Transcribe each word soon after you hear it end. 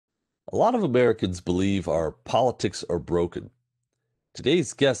A lot of Americans believe our politics are broken.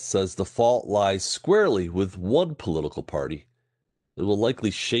 Today's guest says the fault lies squarely with one political party that will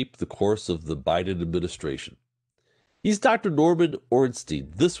likely shape the course of the Biden administration. He's Dr. Norman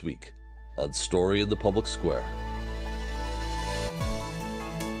Ornstein this week on Story in the Public Square.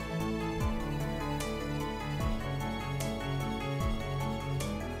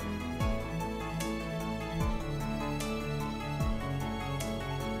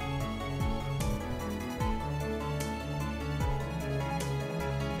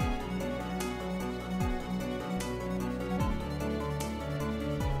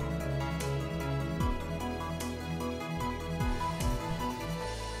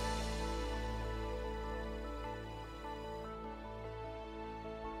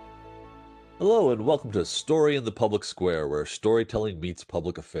 Hello and welcome to Story in the Public Square, where storytelling meets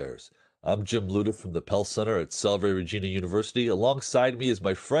public affairs. I'm Jim Luda from the Pell Center at Salve Regina University. Alongside me is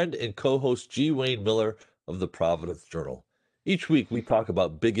my friend and co-host G. Wayne Miller of the Providence Journal. Each week we talk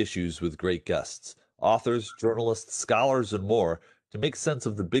about big issues with great guests, authors, journalists, scholars, and more to make sense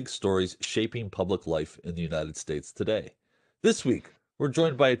of the big stories shaping public life in the United States today. This week, we're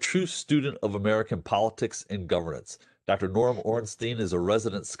joined by a true student of American politics and governance. Dr. Norm Ornstein is a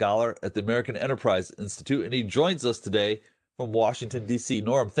resident scholar at the American Enterprise Institute, and he joins us today from Washington, D.C.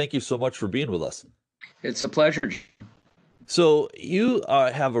 Norm, thank you so much for being with us. It's a pleasure. So you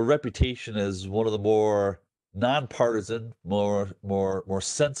have a reputation as one of the more nonpartisan, more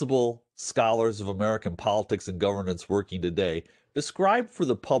sensible scholars of American politics and governance working today. Describe for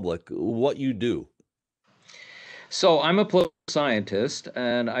the public what you do. So I'm a political scientist,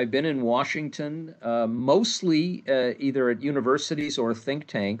 and I've been in Washington mostly either at universities or think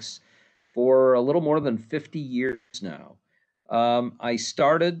tanks for a little more than 50 years now. I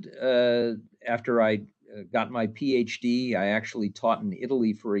started after I got my PhD. I actually taught in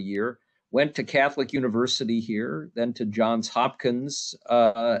Italy for a year, went to Catholic University here, then to Johns Hopkins,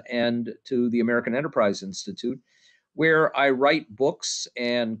 and to the American Enterprise Institute, where I write books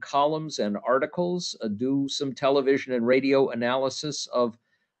and columns and articles, do some television and radio analysis of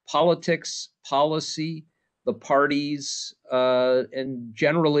politics, policy, the parties, and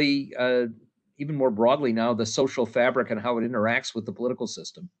generally, even more broadly now, the social fabric and how it interacts with the political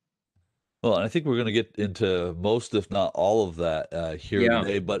system. Well, I think we're going to get into most, if not all of that here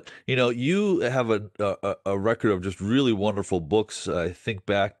today. But, you have a record of just really wonderful books. I think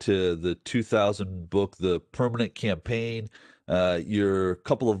back to the 2000 book, The Permanent Campaign, your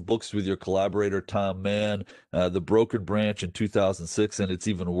couple of books with your collaborator, Tom Mann, The Broken Branch in 2006, and It's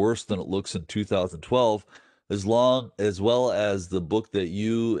Even Worse Than It Looks in 2012, as well as the book that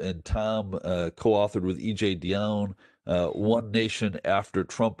you and Tom co-authored with E.J. Dionne, One Nation After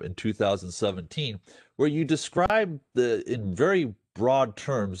Trump in 2017, where you describe in very broad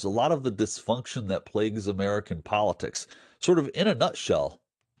terms, a lot of the dysfunction that plagues American politics. Sort of in a nutshell,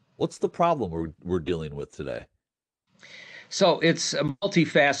 what's the problem we're dealing with today? So it's a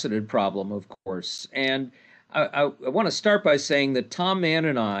multifaceted problem, of course. And I want to start by saying that Tom Mann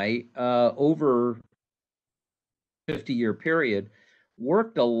and I, over a 50-year period,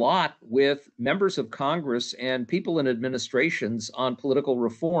 worked a lot with members of Congress and people in administrations on political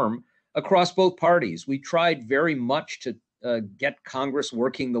reform across both parties. We tried very much to get Congress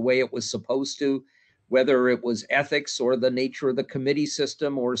working the way it was supposed to, whether it was ethics or the nature of the committee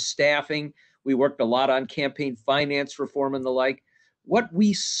system or staffing. We worked a lot on campaign finance reform and the like. What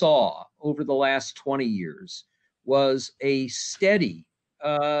we saw over the last 20 years was a steady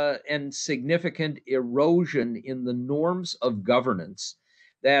and significant erosion in the norms of governance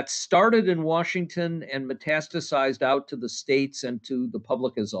that started in Washington and metastasized out to the states and to the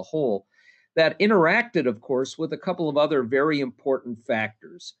public as a whole, that interacted, of course, with a couple of other very important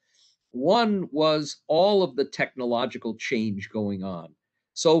factors. One was all of the technological change going on.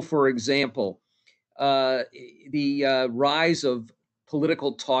 So, for example, the rise of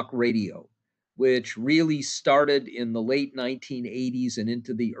political talk radio, which really started in the late 1980s and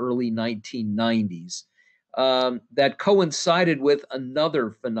into the early 1990s, that coincided with another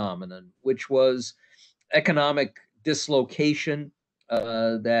phenomenon, which was economic dislocation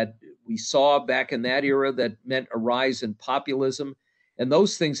that we saw back in that era that meant a rise in populism. And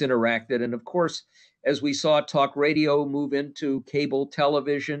those things interacted. And of course, as we saw talk radio move into cable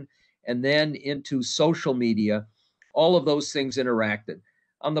television and then into social media, all of those things interacted.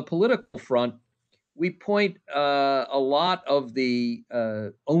 On the political front, we point a lot of the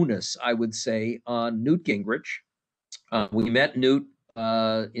onus, I would say, on Newt Gingrich. We met Newt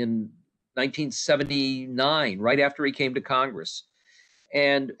in 1979, right after he came to Congress.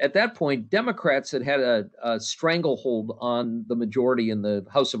 And at that point, Democrats had a stranglehold on the majority in the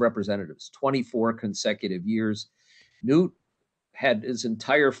House of Representatives, 24 consecutive years. Newt had his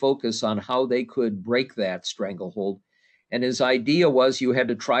entire focus on how they could break that stranglehold. And his idea was you had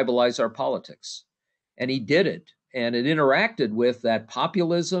to tribalize our politics. And he did it. And it interacted with that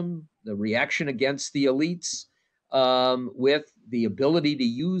populism, the reaction against the elites, with the ability to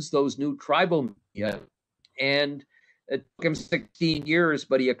use those new tribal media. And it took him 16 years,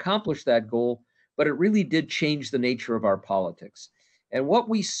 but he accomplished that goal. But it really did change the nature of our politics. And what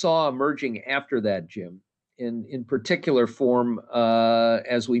we saw emerging after that, Jim, in particular form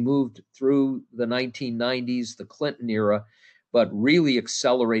as we moved through the 1990s, the Clinton era, but really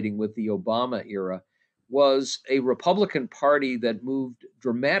accelerating with the Obama era, was a Republican Party that moved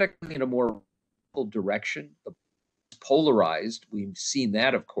dramatically in a more direction, polarized. We've seen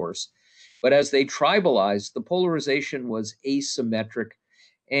that, of course. But as they tribalized, the polarization was asymmetric.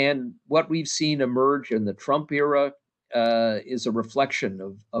 And what we've seen emerge in the Trump era is a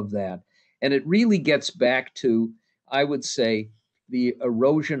reflection of that. And it really gets back to, I would say, the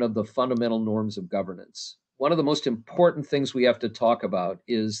erosion of the fundamental norms of governance. One of the most important things we have to talk about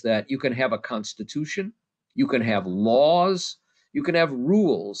is that you can have a constitution, you can have laws, you can have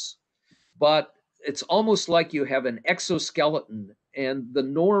rules, but it's almost like you have an exoskeleton, and the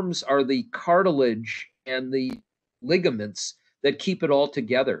norms are the cartilage and the ligaments that keep it all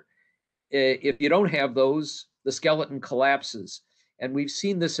together. If you don't have those, the skeleton collapses. And we've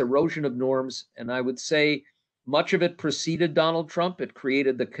seen this erosion of norms. And I would say much of it preceded Donald Trump. It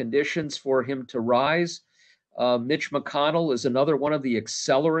created the conditions for him to rise. Mitch McConnell is another one of the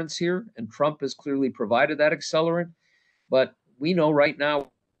accelerants here, and Trump has clearly provided that accelerant. But we know right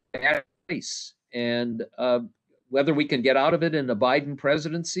now at race, and whether we can get out of it in the Biden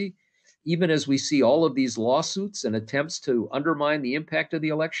presidency, even as we see all of these lawsuits and attempts to undermine the impact of the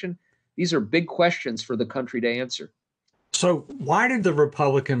election, these are big questions for the country to answer. So why did the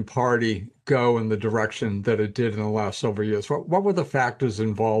Republican Party go in the direction that it did in the last several years? What were the factors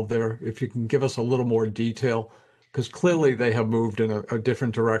involved there? If you can give us a little more detail, because clearly they have moved in a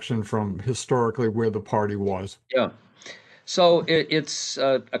different direction from historically where the party was. Yeah. So it's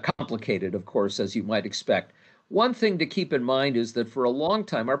complicated, of course, as you might expect. One thing to keep in mind is that for a long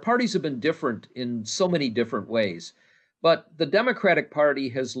time, our parties have been different in so many different ways. But the Democratic Party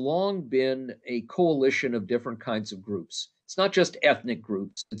has long been a coalition of different kinds of groups. It's not just ethnic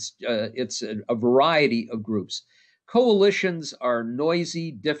groups, it's a variety of groups. Coalitions are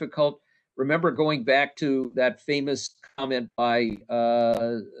noisy, difficult. Remember going back to that famous comment by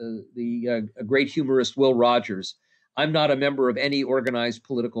the great humorist Will Rogers, I'm not a member of any organized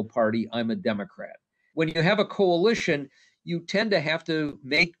political party, I'm a Democrat. When you have a coalition, you tend to have to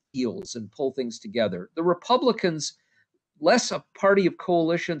make deals and pull things together. The Republicans, less a party of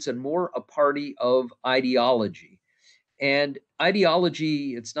coalitions and more a party of ideology. And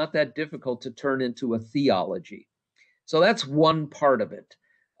ideology, it's not that difficult to turn into a theology. So that's one part of it.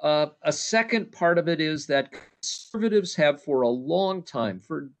 A second part of it is that conservatives have for a long time,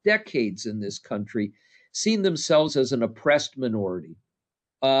 for decades in this country, seen themselves as an oppressed minority,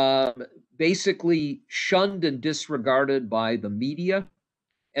 basically shunned and disregarded by the media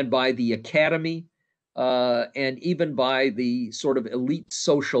and by the academy, and even by the sort of elite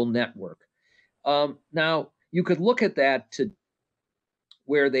social network. Now, you could look at that to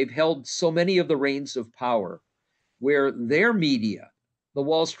where they've held so many of the reins of power, where their media, the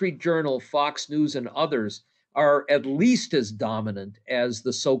Wall Street Journal, Fox News, and others, are at least as dominant as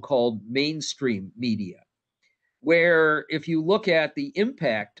the so-called mainstream media. Where if you look at the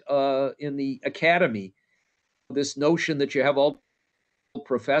impact in the academy, this notion that you have all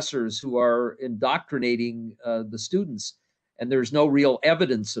professors who are indoctrinating the students, and there's no real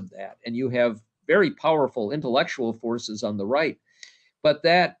evidence of that. And you have very powerful intellectual forces on the right. But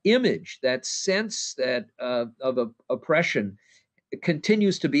that image, that sense that of oppression,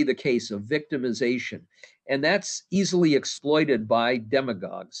 continues to be the case of victimization. And that's easily exploited by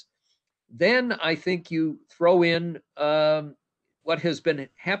demagogues. Then I think you throw in what has been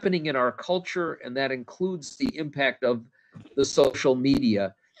happening in our culture, and that includes the impact of the social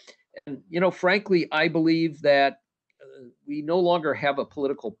media. And, you know, frankly, I believe that we no longer have a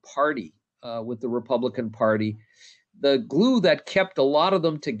political party with the Republican Party. The glue that kept a lot of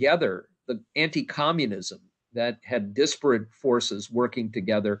them together, the anti-communism that had disparate forces working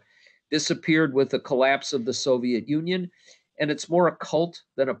together, disappeared with the collapse of the Soviet Union. And it's more a cult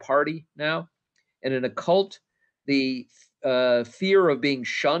than a party now. And in a cult, the fear of being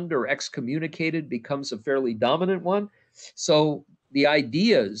shunned or excommunicated becomes a fairly dominant one. So the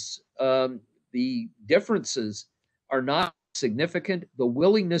ideas, the differences are not significant. The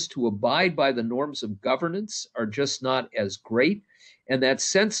willingness to abide by the norms of governance are just not as great. And that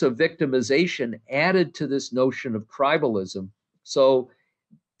sense of victimization added to this notion of tribalism. So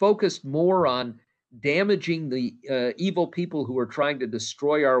focused more on damaging the evil people who are trying to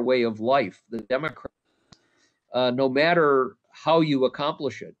destroy our way of life, the Democrats, no matter how you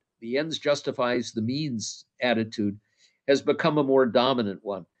accomplish it. The ends justifies the means attitude has become a more dominant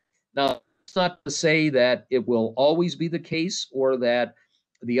one. Now, it's not to say that it will always be the case or that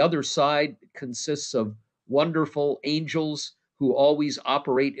the other side consists of wonderful angels who always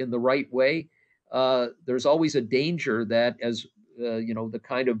operate in the right way. There's always a danger that as the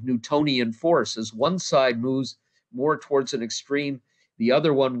kind of Newtonian force, as one side moves more towards an extreme, the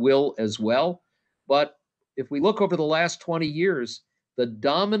other one will as well. But if we look over the last 20 years, the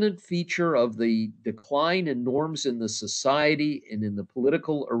dominant feature of the decline in norms in the society and in the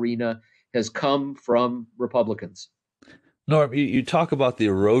political arena has come from Republicans. Norm, you talk about the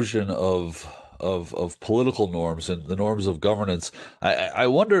erosion of political norms and the norms of governance. I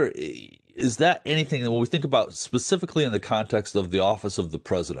wonder, is that anything that when we think about specifically in the context of the office of the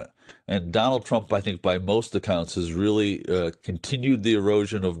president? And Donald Trump, I think, by most accounts, has really continued the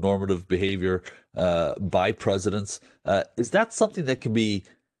erosion of normative behavior by presidents. Is that something that can be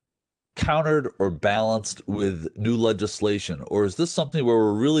countered or balanced with new legislation? Or is this something where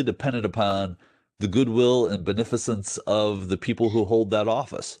we're really dependent upon the goodwill and beneficence of the people who hold that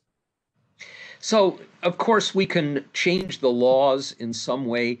office? So, of course, we can change the laws in some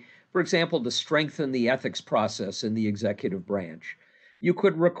way, for example, to strengthen the ethics process in the executive branch. You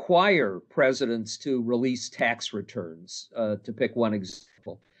could require presidents to release tax returns, to pick one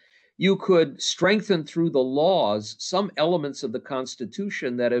example. You could strengthen through the laws some elements of the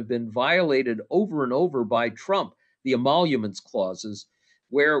Constitution that have been violated over and over by Trump, the emoluments clauses,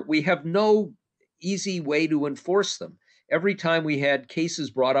 where we have no easy way to enforce them. Every time we had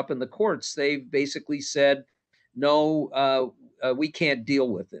cases brought up in the courts, they basically said, no, we can't deal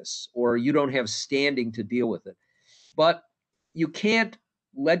with this, or you don't have standing to deal with it. But you can't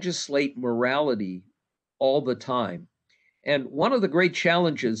legislate morality all the time. And one of the great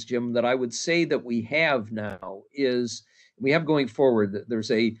challenges, Jim, that I would say that we have now is we have going forward,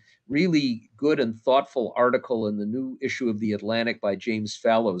 there's a really good and thoughtful article in the new issue of The Atlantic by James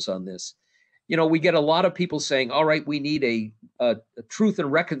Fallows on this. We get a lot of people saying, all right, we need a Truth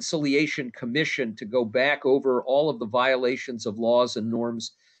and Reconciliation Commission to go back over all of the violations of laws and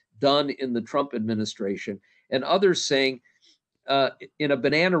norms done in the Trump administration. And others saying, in a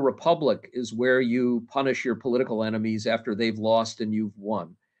banana republic is where you punish your political enemies after they've lost and you've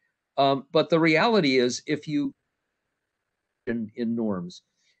won. But the reality is, if you in norms,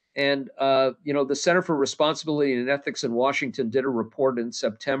 and the Center for Responsibility and Ethics in Washington did a report in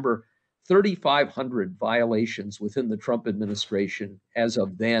September, 3,500 violations within the Trump administration as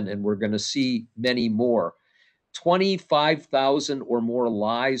of then, and we're going to see many more. 25,000 or more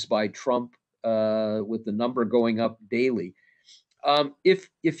lies by Trump, with the number going up daily.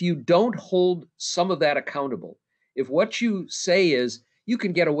 If you don't hold some of that accountable, if what you say is you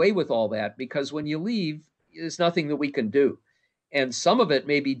can get away with all that because when you leave, there's nothing that we can do. And some of it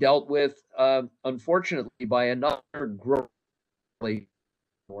may be dealt with, unfortunately, by another growth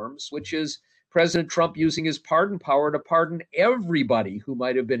norms, which is President Trump using his pardon power to pardon everybody who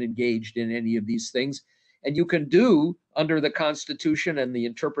might have been engaged in any of these things. And you can do, under the Constitution and the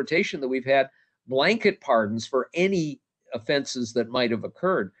interpretation that we've had, blanket pardons for any offenses that might have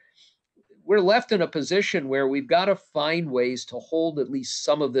occurred. We're left in a position where we've got to find ways to hold at least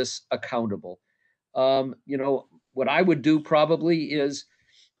some of this accountable. What I would do probably is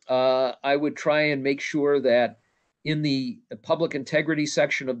I would try and make sure that in the public integrity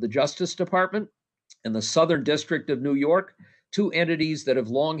section of the Justice Department and the Southern District of New York, two entities that have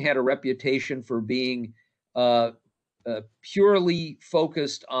long had a reputation for being purely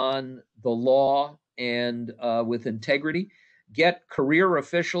focused on the law and with integrity, get career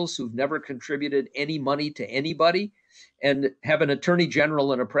officials who've never contributed any money to anybody, and have an attorney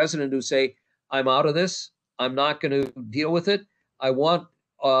general and a president who say, I'm out of this. I'm not going to deal with it. I want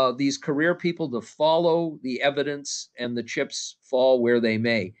these career people to follow the evidence and the chips fall where they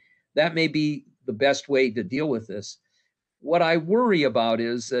may. That may be the best way to deal with this. What I worry about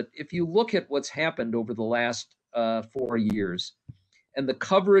is that if you look at what's happened over the last 4 years and the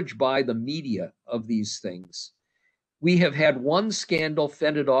coverage by the media of these things, we have had one scandal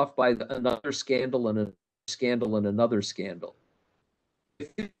fended off by another scandal and another scandal and another scandal. If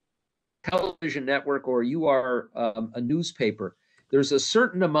you're a television network or you are a newspaper, there's a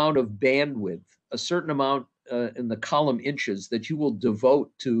certain amount of bandwidth, a certain amount in the column inches that you will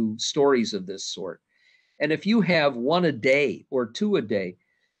devote to stories of this sort. And if you have one a day or two a day,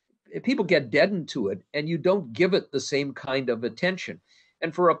 people get deadened to it, and you don't give it the same kind of attention.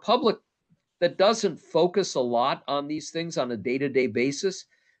 And for a public that doesn't focus a lot on these things on a day-to-day basis,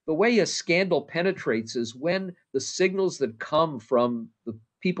 the way a scandal penetrates is when the signals that come from the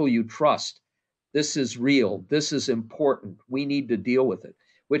people you trust, this is real, this is important, we need to deal with it,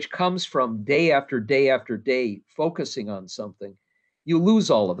 which comes from day after day after day focusing on something, you lose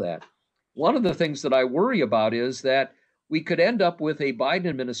all of that. One of the things that I worry about is that we could end up with a Biden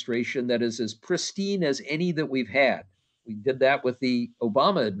administration that is as pristine as any that we've had. We did that with the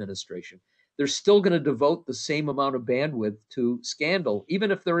Obama administration. They're still going to devote the same amount of bandwidth to scandal, even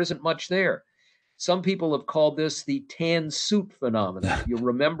if there isn't much there. Some people have called this the tan suit phenomenon. You'll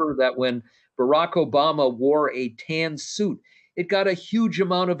remember that when Barack Obama wore a tan suit, it got a huge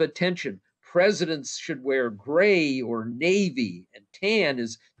amount of attention. Presidents should wear gray or navy, and tan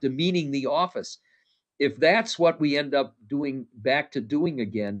is demeaning the office. If that's what we end up doing back to doing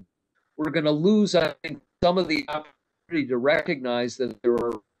again, we're going to lose, I think, some of the opportunity to recognize that there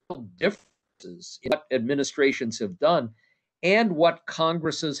are differences in what administrations have done and what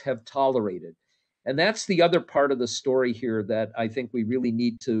Congresses have tolerated. And that's the other part of the story here that I think we really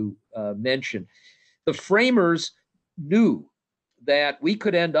need to mention. The framers knew that we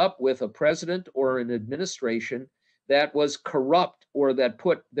could end up with a president or an administration that was corrupt or that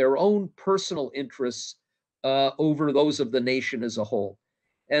put their own personal interests over those of the nation as a whole.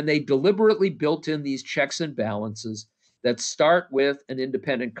 And they deliberately built in these checks and balances that start with an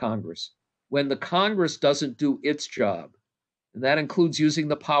independent Congress. When the Congress doesn't do its job, and that includes using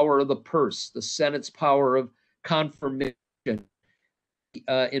the power of the purse, the Senate's power of confirmation,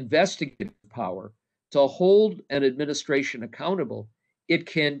 investigative power to hold an administration accountable, it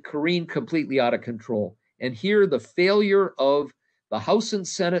can careen completely out of control. And here, the failure of the House and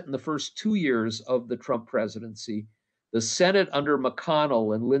Senate in the first 2 years of the Trump presidency, the Senate under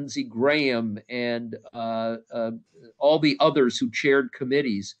McConnell and Lindsey Graham and all the others who chaired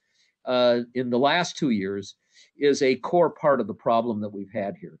committees in the last 2 years, is a core part of the problem that we've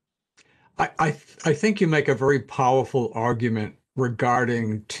had here. I think you make a very powerful argument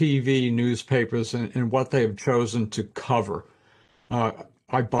regarding TV, newspapers, and what they have chosen to cover.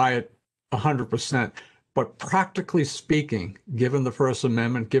 I buy it 100%. But practically speaking, given the First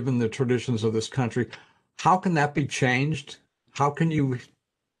Amendment, given the traditions of this country, how can that be changed? How can you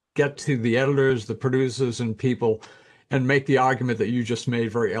get to the editors, the producers, and people and make the argument that you just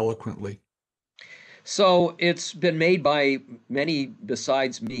made very eloquently? So it's been made by many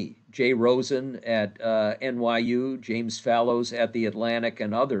besides me. Jay Rosen at NYU, James Fallows at The Atlantic,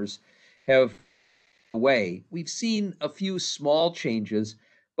 and others have away. We've seen a few small changes,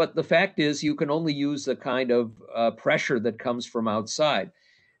 but the fact is you can only use the kind of pressure that comes from outside.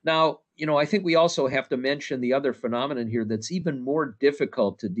 Now, I think we also have to mention the other phenomenon here that's even more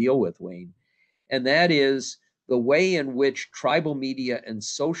difficult to deal with, Wayne, and that is the way in which tribal media and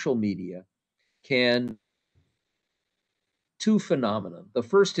social media can two phenomena. The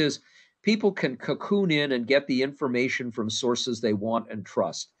first is people can cocoon in and get the information from sources they want and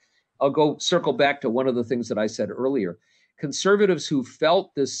trust. I'll go circle back to one of the things that I said earlier. Conservatives who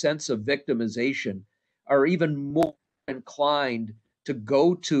felt this sense of victimization are even more inclined to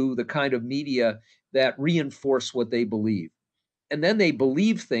go to the kind of media that reinforce what they believe. And then they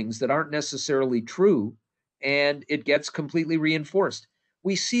believe things that aren't necessarily true, and it gets completely reinforced.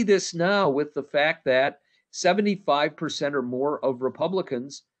 We see this now with the fact that 75% or more of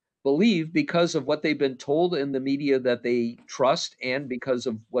Republicans believe, because of what they've been told in the media that they trust and because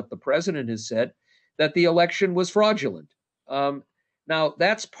of what the president has said, that the election was fraudulent. Now,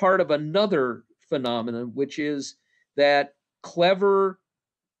 that's part of another phenomenon, which is that clever,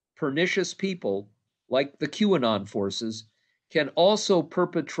 pernicious people like the QAnon forces can also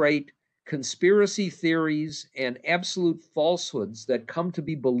perpetrate conspiracy theories and absolute falsehoods that come to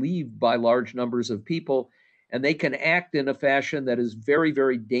be believed by large numbers of people, and they can act in a fashion that is very,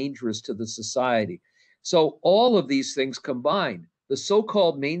 very dangerous to the society. So all of these things combined, the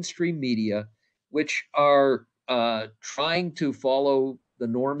so-called mainstream media, which are trying to follow the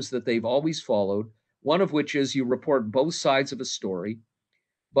norms that they've always followed, one of which is you report both sides of a story.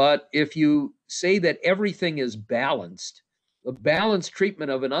 But if you say that everything is balanced, the balanced treatment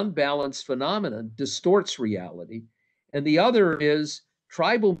of an unbalanced phenomenon distorts reality. And the other is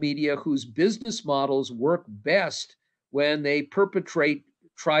tribal media whose business models work best when they perpetrate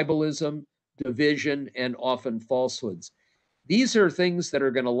tribalism, division, and often falsehoods. These are things that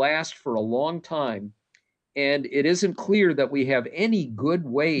are going to last for a long time. And it isn't clear that we have any good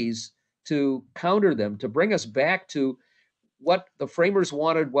ways to counter them, to bring us back to what the framers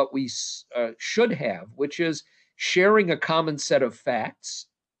wanted, what we should have, which is sharing a common set of facts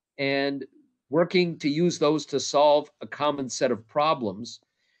and working to use those to solve a common set of problems,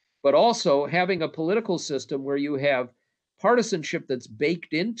 but also having a political system where you have partisanship that's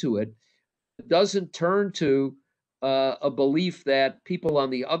baked into it, doesn't turn to a belief that people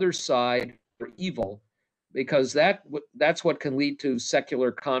on the other side are evil, because that's what can lead to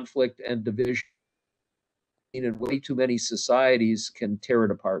secular conflict and division, and way too many societies can tear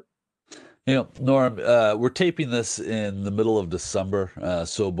it apart. You know, Norm, we're taping this in the middle of December,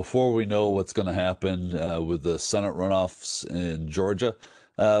 so before we know what's going to happen with the Senate runoffs in Georgia,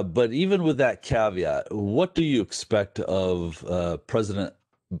 but even with that caveat, what do you expect of President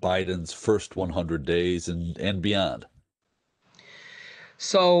Biden's first 100 days and beyond?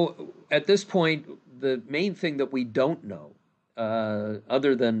 So at this point, the main thing that we don't know,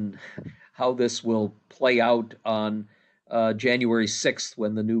 other than how this will play out on January 6th,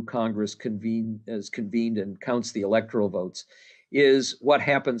 when the new Congress is convened and counts the electoral votes, is what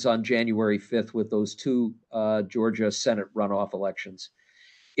happens on January 5th with those two Georgia Senate runoff elections.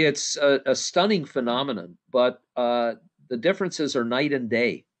 It's a stunning phenomenon, but the differences are night and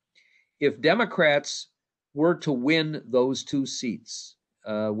day. If Democrats were to win those two seats,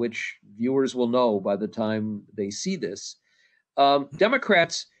 which viewers will know by the time they see this,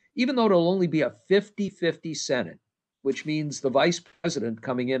 Democrats, even though it'll only be a 50-50 Senate, which means the vice president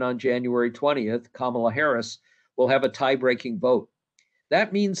coming in on January 20th, Kamala Harris, will have a tie-breaking vote.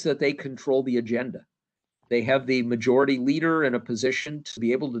 That means that they control the agenda. They have the majority leader in a position to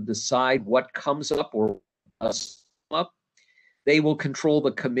be able to decide what comes up or doesn't come up. They will control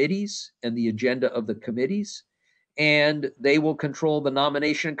the committees and the agenda of the committees, and they will control the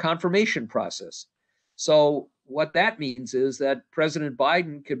nomination and confirmation process. So what that means is that President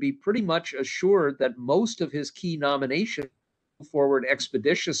Biden could be pretty much assured that most of his key nominations move forward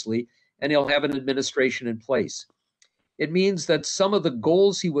expeditiously, and he'll have an administration in place. It means that some of the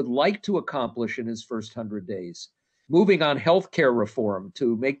goals he would like to accomplish in his first 100 days, moving on healthcare reform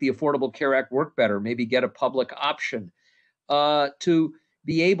to make the Affordable Care Act work better, maybe get a public option, to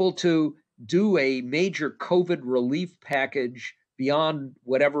be able to do a major COVID relief package beyond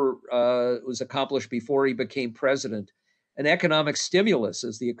whatever was accomplished before he became president, an economic stimulus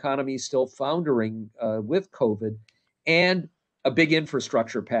as the economy is still foundering with COVID, and a big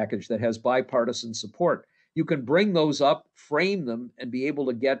infrastructure package that has bipartisan support. You can bring those up, frame them, and be able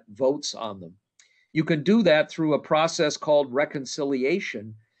to get votes on them. You can do that through a process called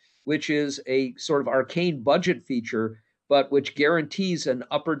reconciliation, which is a sort of arcane budget feature, but which guarantees an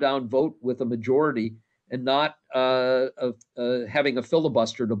up or down vote with a majority, and not having a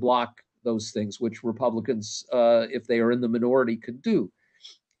filibuster to block those things, which Republicans, if they are in the minority, could do.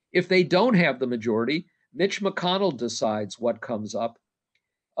 If they don't have the majority, Mitch McConnell decides what comes up.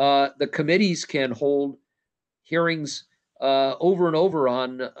 The committees can hold hearings over and over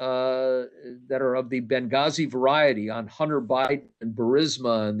on that are of the Benghazi variety, on Hunter Biden and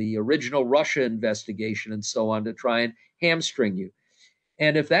Burisma and the original Russia investigation and so on, to try and hamstring you.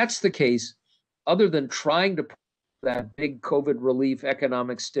 And if that's the case, other than trying to put that big COVID relief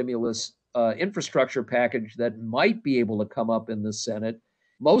economic stimulus infrastructure package that might be able to come up in the Senate,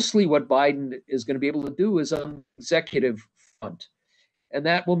 mostly what Biden is going to be able to do is on the executive front. And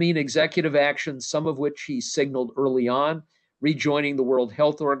that will mean executive action, some of which he signaled early on, rejoining the World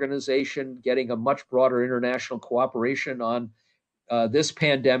Health Organization, getting a much broader international cooperation on this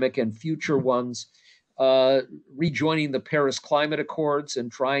pandemic and future ones, rejoining the Paris Climate Accords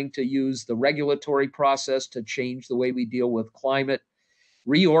and trying to use the regulatory process to change the way we deal with climate,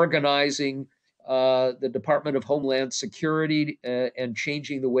 reorganizing the Department of Homeland Security and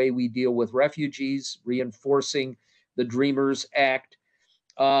changing the way we deal with refugees, reinforcing the Dreamers Act,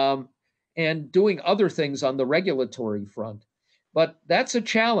 and doing other things on the regulatory front. But that's a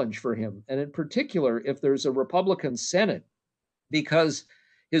challenge for him. And in particular, if there's a Republican Senate, because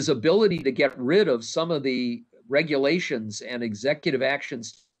his ability to get rid of some of the regulations and executive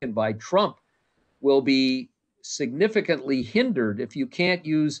actions taken by Trump will be significantly hindered if you can't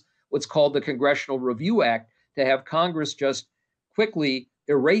use what's called the Congressional Review Act to have Congress just quickly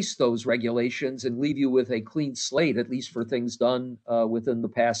erase those regulations and leave you with a clean slate, at least for things done within the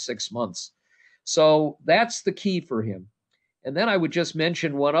past 6 months. So that's the key for him. And then I would just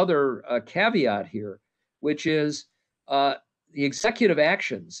mention one other caveat here, which is the executive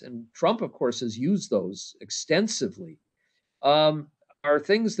actions, and Trump, of course, has used those extensively, are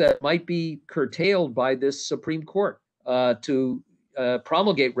things that might be curtailed by this Supreme Court to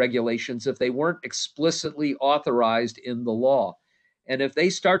promulgate regulations if they weren't explicitly authorized in the law. And if they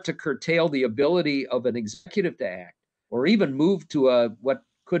start to curtail the ability of an executive to act, or even move to what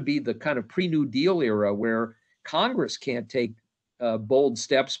could be the kind of pre-New Deal era where Congress can't take bold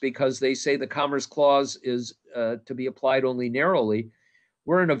steps because they say the Commerce Clause is to be applied only narrowly,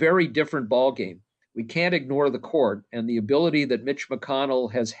 we're in a very different ballgame. We can't ignore the court and the ability that Mitch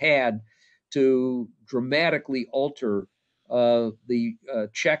McConnell has had to dramatically alter the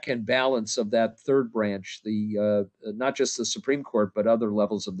check and balance of that third branch, the not just the Supreme Court, but other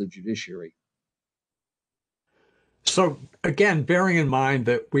levels of the judiciary. So again, bearing in mind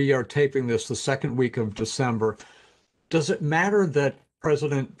that we are taping this the second week of December, does it matter that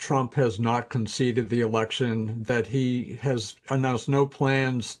President Trump has not conceded the election, that he has announced no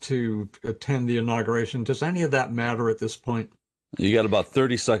plans to attend the inauguration? Does any of that matter at this point? You got about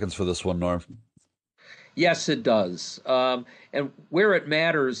 30 seconds for this one, Norm. Yes, it does. And where it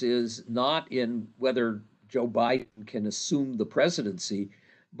matters is not in whether Joe Biden can assume the presidency,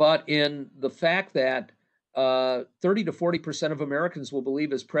 but in the fact that 30 to 40% of Americans will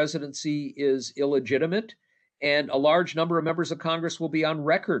believe his presidency is illegitimate, and a large number of members of Congress will be on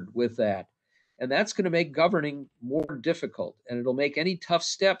record with that. And that's going to make governing more difficult, and it'll make any tough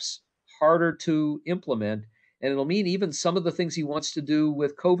steps harder to implement. And it'll mean even some of the things he wants to do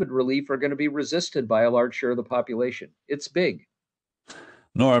with COVID relief are going to be resisted by a large share of the population. It's big.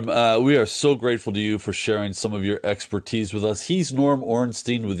 Norm, we are so grateful to you for sharing some of your expertise with us. He's Norm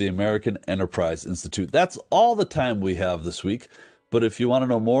Ornstein with the American Enterprise Institute. That's all the time we have this week. But if you want to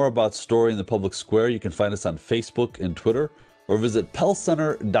know more about Story in the Public Square, you can find us on Facebook and Twitter, or visit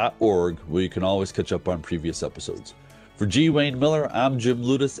pellcenter.org, where you can always catch up on previous episodes. For G. Wayne Miller, I'm Jim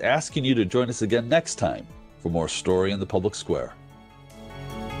Ludis, asking you to join us again next time for more Story in the Public Square.